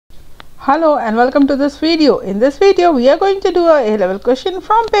Hello and welcome to this video. In this video, we are going to do a A-level question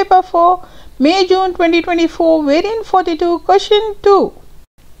from paper 4, May-June 2024, variant 42, question 2.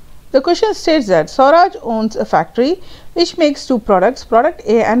 The question states that Swaraj owns a factory which makes two products, product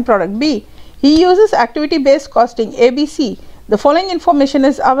A and product B. He uses activity-based costing ABC. The following information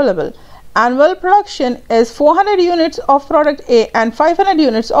is available. Annual production is 400 units of product A and 500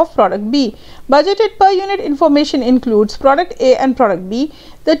 units of product B. Budgeted per unit information includes product A and product B.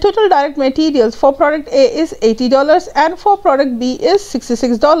 The total direct materials for product A is $80 and for product B is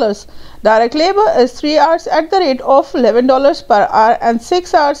 $66. Direct labor is 3 hours at the rate of $11 per hour and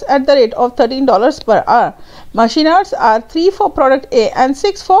 6 hours at the rate of $13 per hour. Machine hours are 3 for product A and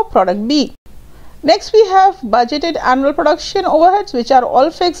 6 for product B. Next, we have budgeted annual production overheads, which are all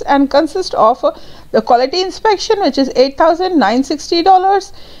fixed and consist of the quality inspection, which is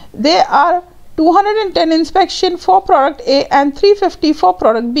 $8,960. There are 210 inspection for product A and 350 for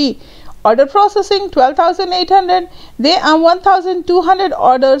product B. Order processing 12,800. There are 1,200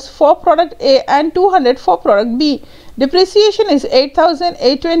 orders for product A and 200 for product B. Depreciation is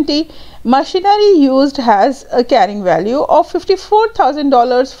 8,820. Machinery used has a carrying value of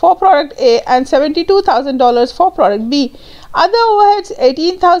 $54,000 for product A and $72,000 for product B. Other overheads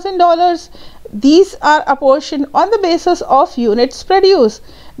 $18,000. These are apportioned on the basis of units produced.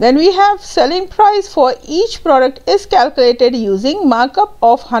 Then we have selling price for each product is calculated using markup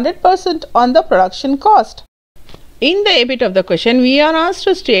of 100% on the production cost. In the A bit of the question, we are asked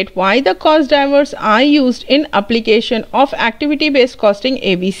to state why the cost drivers are used in application of activity-based costing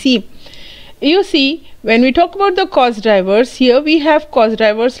ABC. You see, when we talk about the cost drivers, here we have cost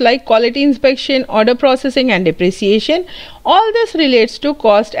drivers like quality inspection, order processing and depreciation. All this relates to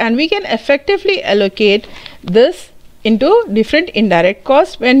cost and we can effectively allocate this into different indirect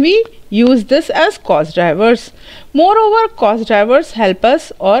costs when we use this as cost drivers. Moreover, cost drivers help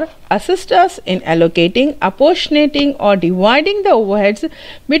us or assist us in allocating, apportionating or dividing the overheads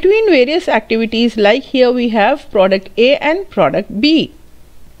between various activities, like here we have product A and product B.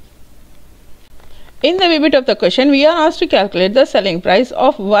 In the B bit of the question, we are asked to calculate the selling price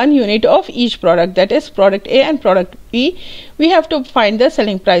of one unit of each product, that is product A and product B. We have to find the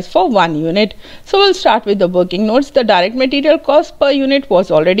selling price for one unit. So we'll start with the working notes. The direct material cost per unit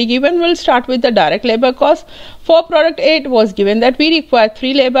was already given. We'll start with the direct labor cost. For product A, it was given that we require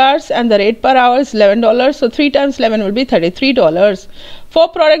 3 labor hours and the rate per hour is $11. So 3 times 11 will be $33. For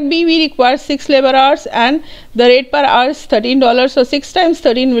product B, we require 6 labor hours and the rate per hour is $13. So 6 times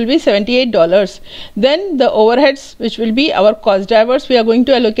 13 will be $78. Then the overheads, which will be our cost drivers, we are going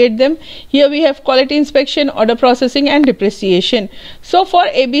to allocate them. Here we have quality inspection, order processing and depreciation. So for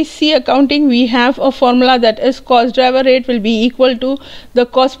ABC accounting, we have a formula that is cost driver rate will be equal to the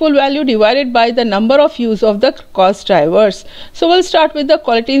cost pool value divided by the number of use of the cost drivers. So we'll start with the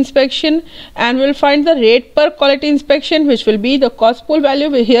quality inspection and we'll find the rate per quality inspection, which will be the cost pool value.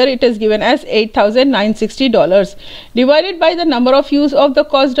 Here it is given as $8,960 divided by the number of use of the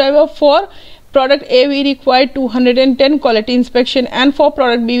cost driver. For product A, we require 210 quality inspection and for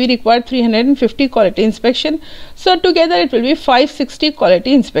product B, we require 350 quality inspection. So together it will be 560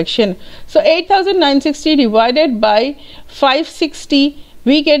 quality inspection. So 8,960 divided by 560,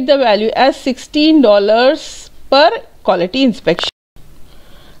 we get the value as $16 per quality inspection.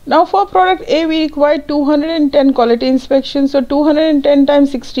 Now for product A, we require 210 quality inspections. So 210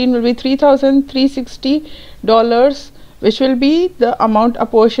 times 16 will be $3,360, which will be the amount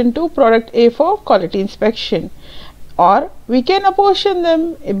apportioned to product A for quality inspection. Or we can apportion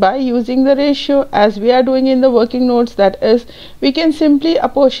them by using the ratio as we are doing in the working notes. That is, we can simply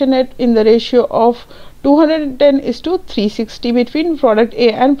apportion it in the ratio of 210 is to 360 between product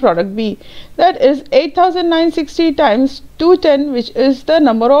A and product B. That is 8,960 times 210, which is the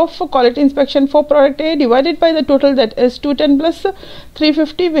number of quality inspection for product A, divided by the total, that is 210 plus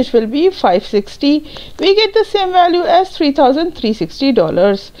 350, which will be 560. We get the same value as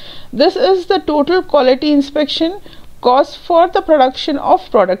 $3,360. This is the total quality inspection cost for the production of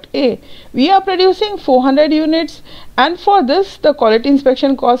product A. We are producing 400 units and for this the quality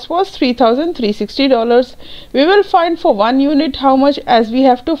inspection cost was $3,360. We will find for one unit how much, as we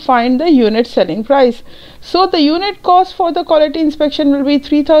have to find the unit selling price. So the unit cost for the quality inspection will be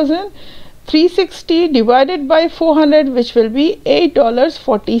 $3,360 divided by 400, which will be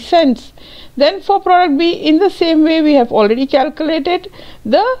 $8.40. Then for product B, in the same way, we have already calculated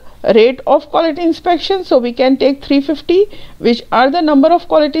the rate of quality inspection. So we can take 350, which are the number of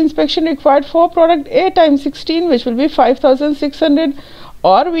quality inspection required for product A, times 16, which will be 5,600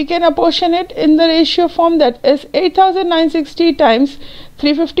 or we can apportion it in the ratio form, that is 8,960 times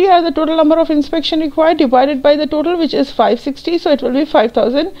 350 are the total number of inspection required divided by the total, which is 560, so it will be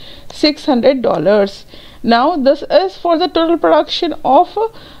 $5,600. Now this is for the total production of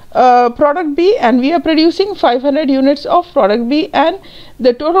product B, and we are producing 500 units of product B, and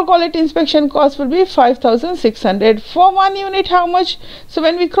the total quality inspection cost will be 5,600. For 1 unit, how much? So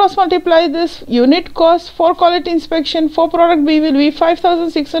when we cross multiply this, unit cost for quality inspection for product B will be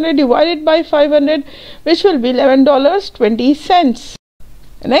 5,600 divided by 500, which will be $11.20.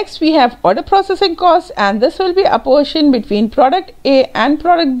 Next we have order processing cost, and this will be apportioned between product A and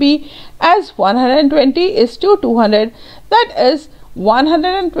product B as 120:200. That is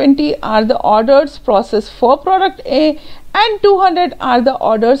 120 are the orders processed for product A and 200 are the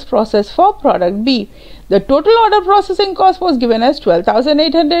orders processed for product B. The total order processing cost was given as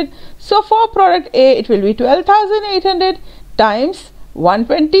 12,800. So for product A it will be 12,800 times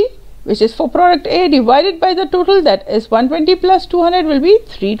 120, which is for product A, divided by the total, that is 120 plus 200 will be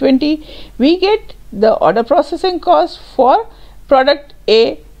 320. We get the order processing cost for product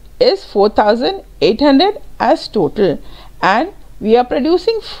A is 4,800 as total, and we are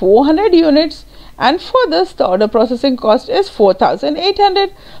producing 400 units, and for this the order processing cost is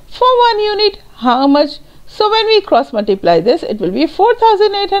 4,800. For 1 unit, how much? So when we cross multiply this, it will be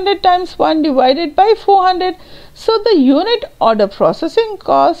 4,800 times 1 divided by 400. So the unit order processing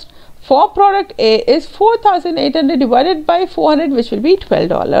cost for product A is 4,800 divided by 400, which will be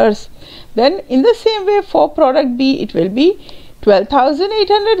 $12. Then in the same way for product B, it will be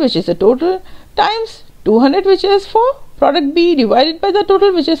 12,800, which is the total, times 200, which is for product B, divided by the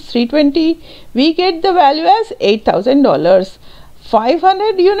total, which is 320. We get the value as $8,000.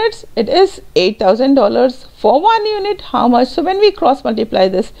 500 units, it is $8,000. For 1 unit, how much? So when we cross multiply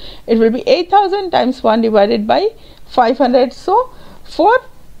this, it will be 8,000 times 1 divided by 500. So for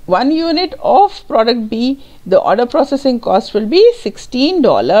 1 unit of product B, the order processing cost will be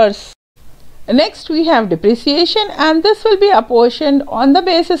 $16. Next we have depreciation, and this will be apportioned on the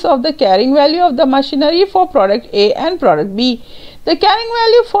basis of the carrying value of the machinery for product A and product B. The carrying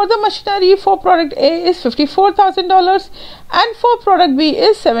value for the machinery for product A is $54,000 and for product B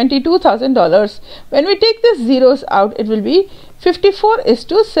is $72,000. When we take the zeros out, it will be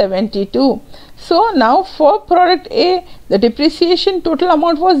 54:72. So now for product A, the depreciation total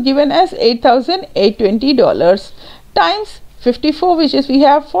amount was given as $8,820 times 54, which is we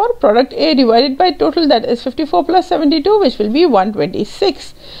have for product A, divided by total, that is 54 plus 72, which will be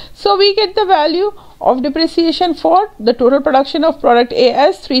 126. So we get the value of depreciation for the total production of product A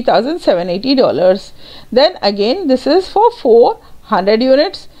as $3,780. Then again this is for 400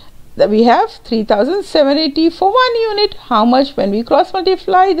 units. We have 3,780 for 1 unit. How much? When we cross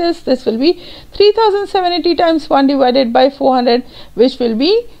multiply this will be 3,780 times 1 divided by 400, which will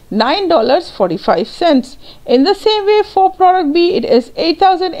be $9.45. In the same way for product B, it is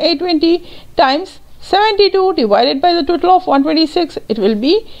 8,820 times 72 divided by the total of 126, it will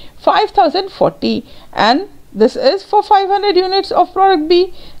be 5,040, and this is for 500 units of product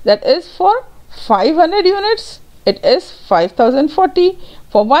B. That is for 500 units it is 5,040.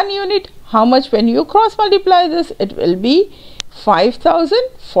 For 1 unit, how much? When you cross multiply this, it will be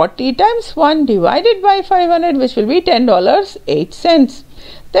 5,040 times 1 divided by 500, which will be $10.08.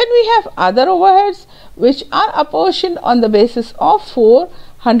 Then we have other overheads which are apportioned on the basis of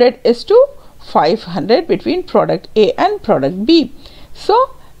 400:500 between product A and product B. So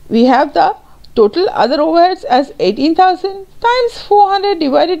we have the total other overheads as 18,000 times 400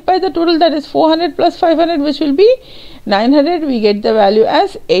 divided by the total, that is 400 plus 500, which will be 900. We get the value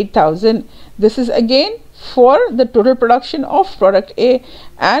as 8,000. This is again for the total production of product A,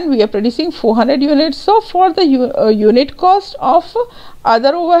 and we are producing 400 units. So for the unit cost of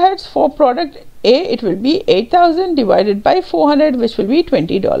other overheads for product A, it will be 8,000 divided by 400, which will be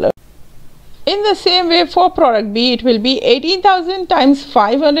 $20. In the same way for product B, it will be 18,000 times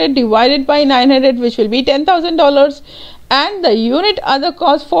 500 divided by 900, which will be $10,000, and the unit other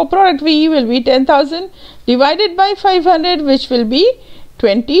cost for product B will be 10,000 divided by 500, which will be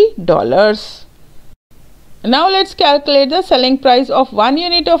 $20. Now let's calculate the selling price of 1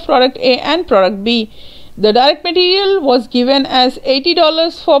 unit of product A and product B. The direct material was given as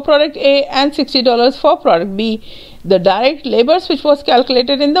 $80 for product A and $60 for product B. The direct labors, which was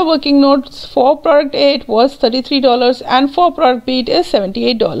calculated in the working notes, for product A it was $33 and for product B it is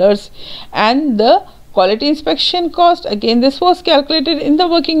 $78. And the quality inspection cost, again this was calculated in the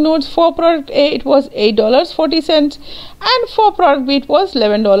working notes. For product A it was $8.40 and for product B it was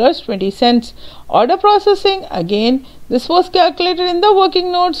 $11.20. Order processing, again this was calculated in the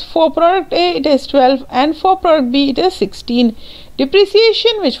working notes. For product A it is 12 and for product B it is 16.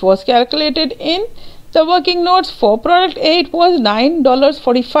 Depreciation which was calculated in the working notes for product A, it was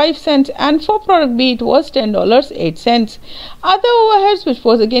 $9.45, and for product B it was $10.08. Other overheads which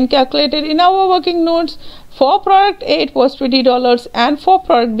was again calculated in our working notes, for product A it was $20 and for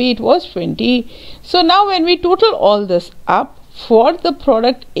product B it was $20. So now when we total all this up, for the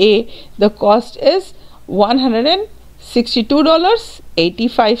product A the cost is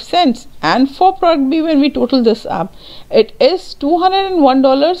 $162.85, and for product B when we total this up it is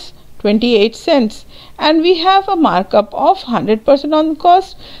 $201.28, and we have a markup of 100% on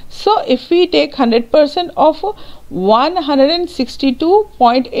cost. So if we take 100% of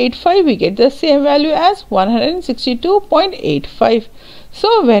 162.85, we get the same value as 162.85.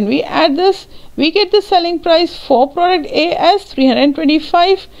 So when we add this, we get the selling price for product A as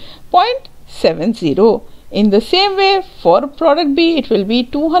 $325.70. In the same way, for product B it will be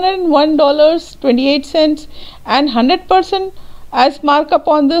 $201.28, and 100% as markup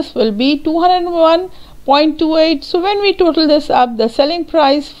on this will be 201.28. So when we total this up, the selling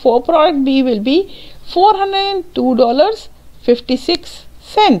price for product B will be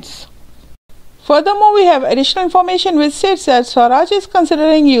 $402.56. Furthermore, we have additional information which states that Swaraj is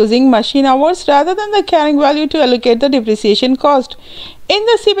considering using machine hours rather than the carrying value to allocate the depreciation cost. In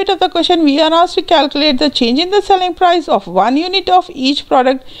the C bit of the question, we are asked to calculate the change in the selling price of 1 unit of each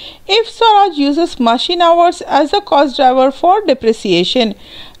product if Swaraj uses machine hours as a cost driver for depreciation.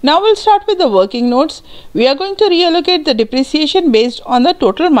 Now we'll start with the working notes. We are going to reallocate the depreciation based on the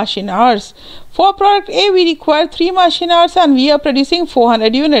total machine hours. For product A, we require 3 machine hours and we are producing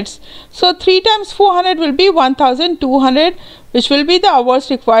 400 units. So 3 times 400 will be 1200, which will be the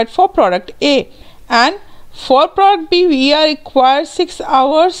hours required for product A. And for product B, we are required 6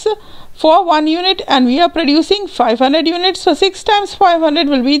 hours for 1 unit and we are producing 500 units. So 6 times 500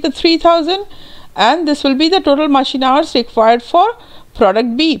 will be the 3000, and this will be the total machine hours required for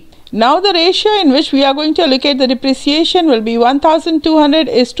product B. Now the ratio in which we are going to allocate the depreciation will be 1200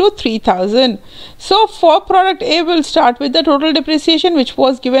 is to 3000. So for product A, we'll start with the total depreciation which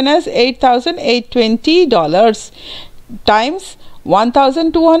was given as $8,820 times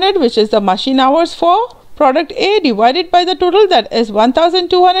 1200, which is the machine hours for product A, divided by the total, that is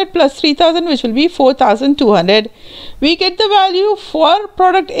 1200 plus 3000, which will be 4200. We get the value for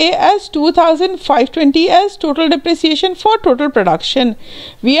product A as 2520 as total depreciation for total production.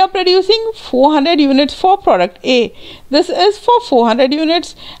 We are producing 400 units for product A. This is for 400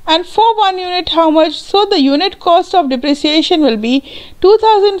 units, and for 1 unit how much? So the unit cost of depreciation will be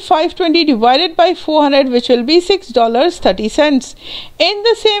 2520 divided by 400, which will be $6.30. In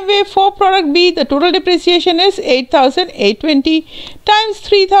the same way, for product B, the total depreciation is 8820 times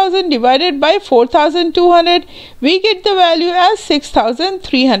 3000 divided by 4200. We get the value as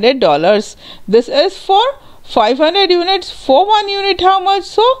 $6,300. This is for 500 units. For 1 unit how much?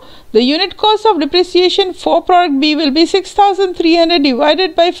 So the unit cost of depreciation for product B will be 6,300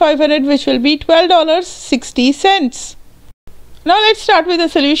 divided by 500, which will be $12.60. Now let's start with the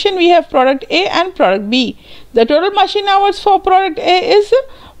solution. We have product A and product B. The total machine hours for product A is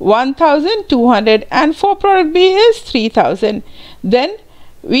 1200 and for product B is 3000. Then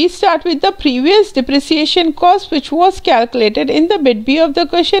we start with the previous depreciation cost, which was calculated in the bit B of the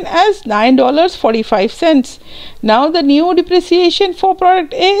question as $9.45. Now the new depreciation for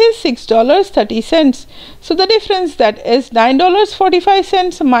product A is $6.30. So the difference, that is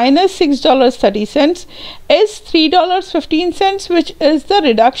 $9.45 minus $6.30, is $3.15, which is the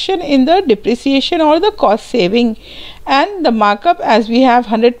reduction in the depreciation or the cost saving. And the markup, as we have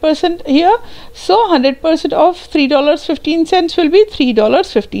 100% here, so 100% of $3.15 will be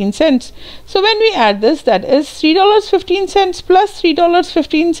 $3.15. So when we add this, that is $3.15 plus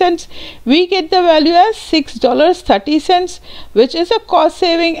 $3.15, we get the value as $6.30, which is a cost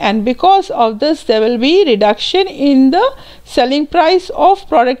saving, and because of this there will be reduction in the selling price of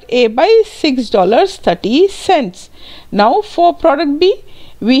product A by $6.30. Now for product B,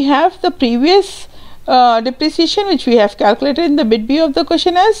 we have the previous depreciation which we have calculated in the bit B of the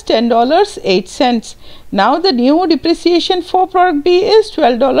question as $10.08. Now the new depreciation for product B is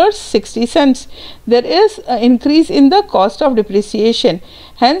 $12.60. There is an increase in the cost of depreciation.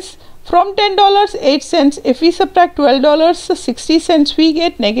 Hence, from $10.08, if we subtract $12.60, we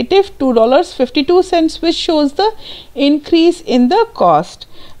get negative $2.52, which shows the increase in the cost.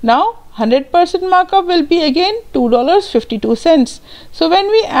 Now 100% markup will be again $2.52. So when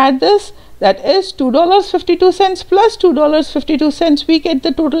we add this, that is $2.52 plus $2.52, we get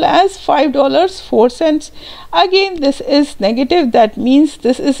the total as $5.04. Again, this is negative, that means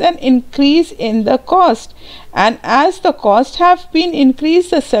this is an increase in the cost, and as the cost have been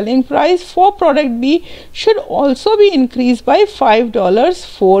increased, the selling price for product B should also be increased by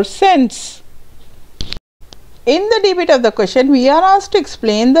 $5.04. In the D bit of the question, we are asked to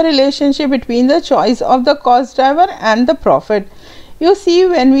explain the relationship between the choice of the cost driver and the profit. You see,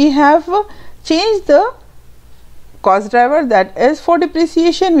 when we have changed the cost driver, that is for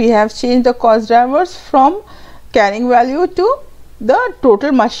depreciation, we have changed the cost drivers from carrying value to the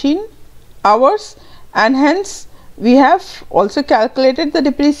total machine hours, and hence we have also calculated the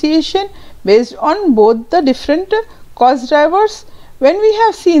depreciation based on both the different cost drivers. When we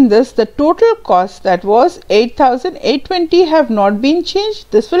have seen this, the total cost, that was 8,820, have not been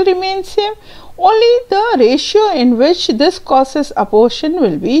changed. This will remain same. Only the ratio in which this cost is apportioned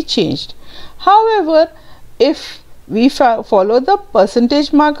will be changed. However, if we follow the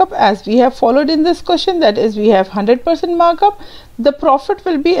percentage markup as we have followed in this question, that is we have 100% markup, the profit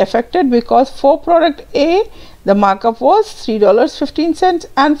will be affected, because for product A the markup was $3.15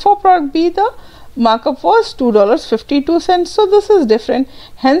 and for product B the markup was $2.52. so this is different,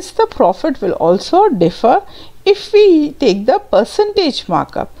 hence the profit will also differ if we take the percentage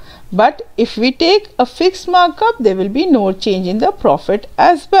markup. But if we take a fixed markup, there will be no change in the profit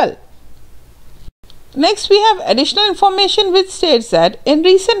as well. Next, we have additional information which states that in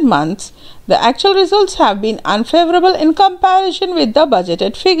recent months the actual results have been unfavorable in comparison with the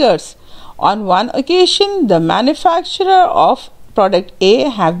budgeted figures. On one occasion, the manufacturer of product A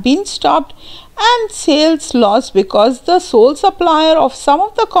have been stopped and sales lost because the sole supplier of some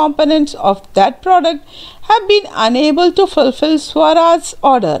of the components of that product have been unable to fulfill Swaraj's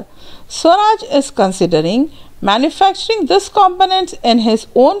order. Swaraj is considering manufacturing these components in his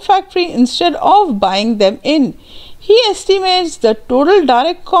own factory instead of buying them in. He estimates the total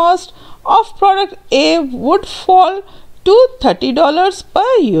direct cost of product A would fall to $30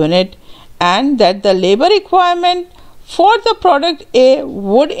 per unit, and that the labor requirement for the product A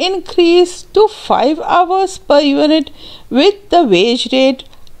would increase to 5 hours per unit with the wage rate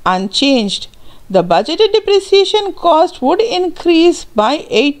unchanged. The budgeted depreciation cost would increase by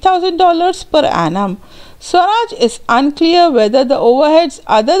 $8,000 per annum. Swaraj is unclear whether the overheads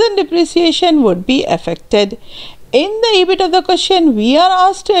other than depreciation would be affected. In the E bit of the question, we are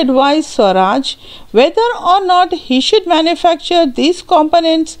asked to advise Swaraj whether or not he should manufacture these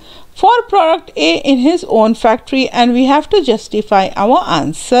components for product A in his own factory, and we have to justify our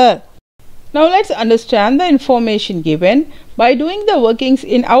answer. Now let's understand the information given by doing the workings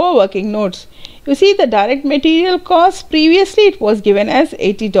in our working notes. You see, the direct material cost, previously it was given as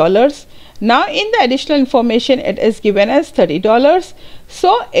 $80. Now in the additional information it is given as $30.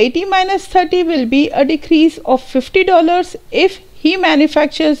 So 80 minus 30 will be a decrease of $50 if he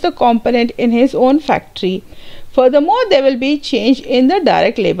manufactures the component in his own factory. Furthermore, there will be change in the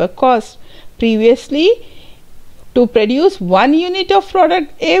direct labor cost. Previously, to produce 1 unit of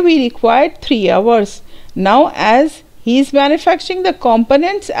product A, we required 3 hours. Now, as he is manufacturing the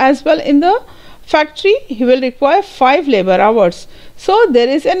components as well in the factory, he will require 5 labor hours. So, there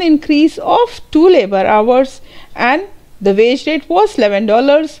is an increase of 2 labor hours, and the wage rate was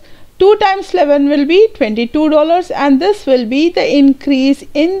 $11. 2 times 11 will be $22, and this will be the increase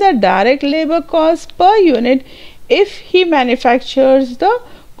in the direct labor cost per unit if he manufactures the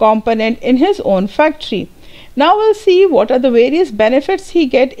component in his own factory. Now we'll see what are the various benefits he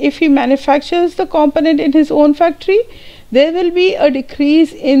gets if he manufactures the component in his own factory. There will be a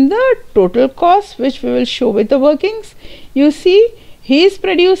decrease in the total cost, which we will show with the workings. You see, he is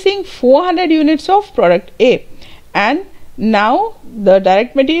producing 400 units of product A, and now the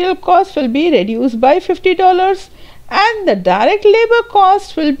direct material cost will be reduced by $50, and the direct labor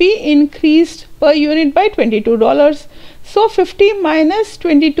cost will be increased per unit by $22. So 50 minus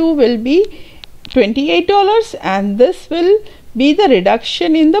 22 will be $28, and this will be the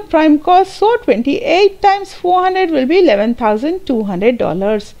reduction in the prime cost. So 28 times 400 will be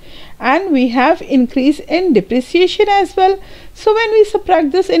 $11,200, and we have increase in depreciation as well. So when we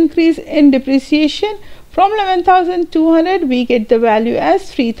subtract this increase in depreciation from 11,200, we get the value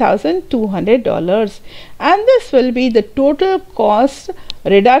as $3,200, and this will be the total cost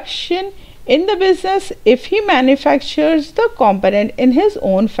reduction in the business if he manufactures the component in his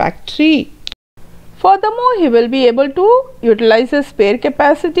own factory. Furthermore, he will be able to utilize his spare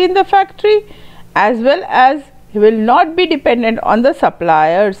capacity in the factory, as well as he will not be dependent on the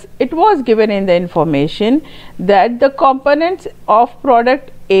suppliers. It was given in the information that the components of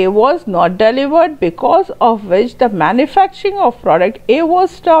product A was not delivered, because of which the manufacturing of product A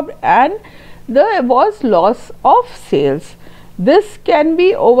was stopped and there was loss of sales. This can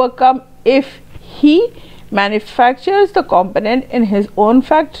be overcome if he manufactures the component in his own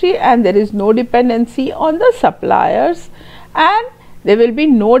factory and there is no dependency on the suppliers, and there will be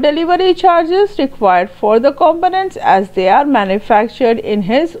no delivery charges required for the components as they are manufactured in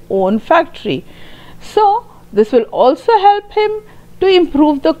his own factory. So this will also help him to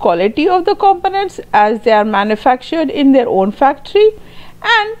improve the quality of the components as they are manufactured in their own factory,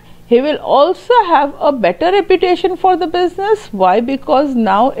 and he will also have a better reputation for the business. Why? Because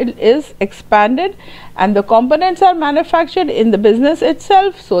now it is expanded and the components are manufactured in the business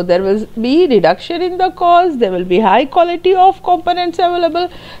itself, so there will be reduction in the cost, there will be high quality of components available,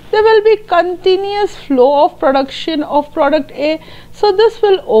 there will be continuous flow of production of product A. So this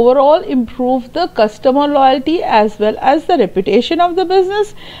will overall improve the customer loyalty as well as the reputation of the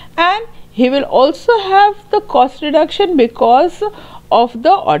business, and he will also have the cost reduction because of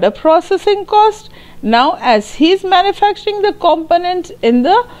the order processing cost. Now as he is manufacturing the components in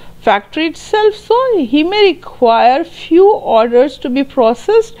the factory itself, so he may require few orders to be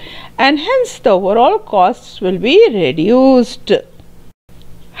processed and hence the overall costs will be reduced.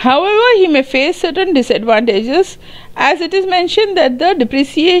 However, he may face certain disadvantages, as it is mentioned that the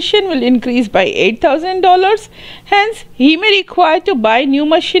depreciation will increase by $8,000. Hence, he may require to buy new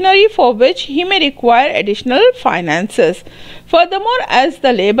machinery for which he may require additional finances. Furthermore, as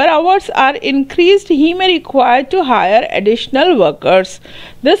the labor hours are increased, he may require to hire additional workers.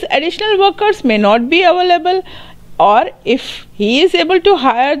 These additional workers may not be available, or if he is able to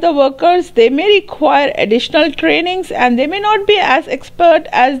hire the workers, they may require additional trainings and they may not be as expert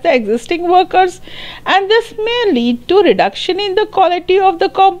as the existing workers, and this may lead to reduction in the quality of the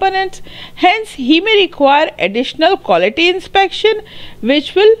components. Hence, he may require additional quality inspection,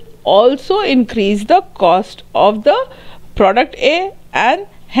 which will also increase the cost of the product A and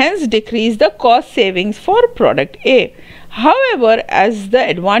hence decrease the cost savings for product A. However, as the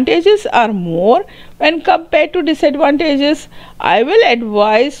advantages are more when compared to disadvantages, I will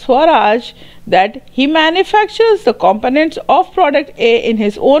advise Swaraj that he manufactures the components of product A in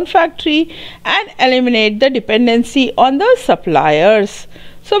his own factory and eliminate the dependency on the suppliers.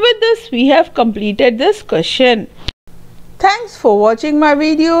 So with this, we have completed this question. Thanks for watching my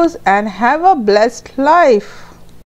videos and have a blessed life.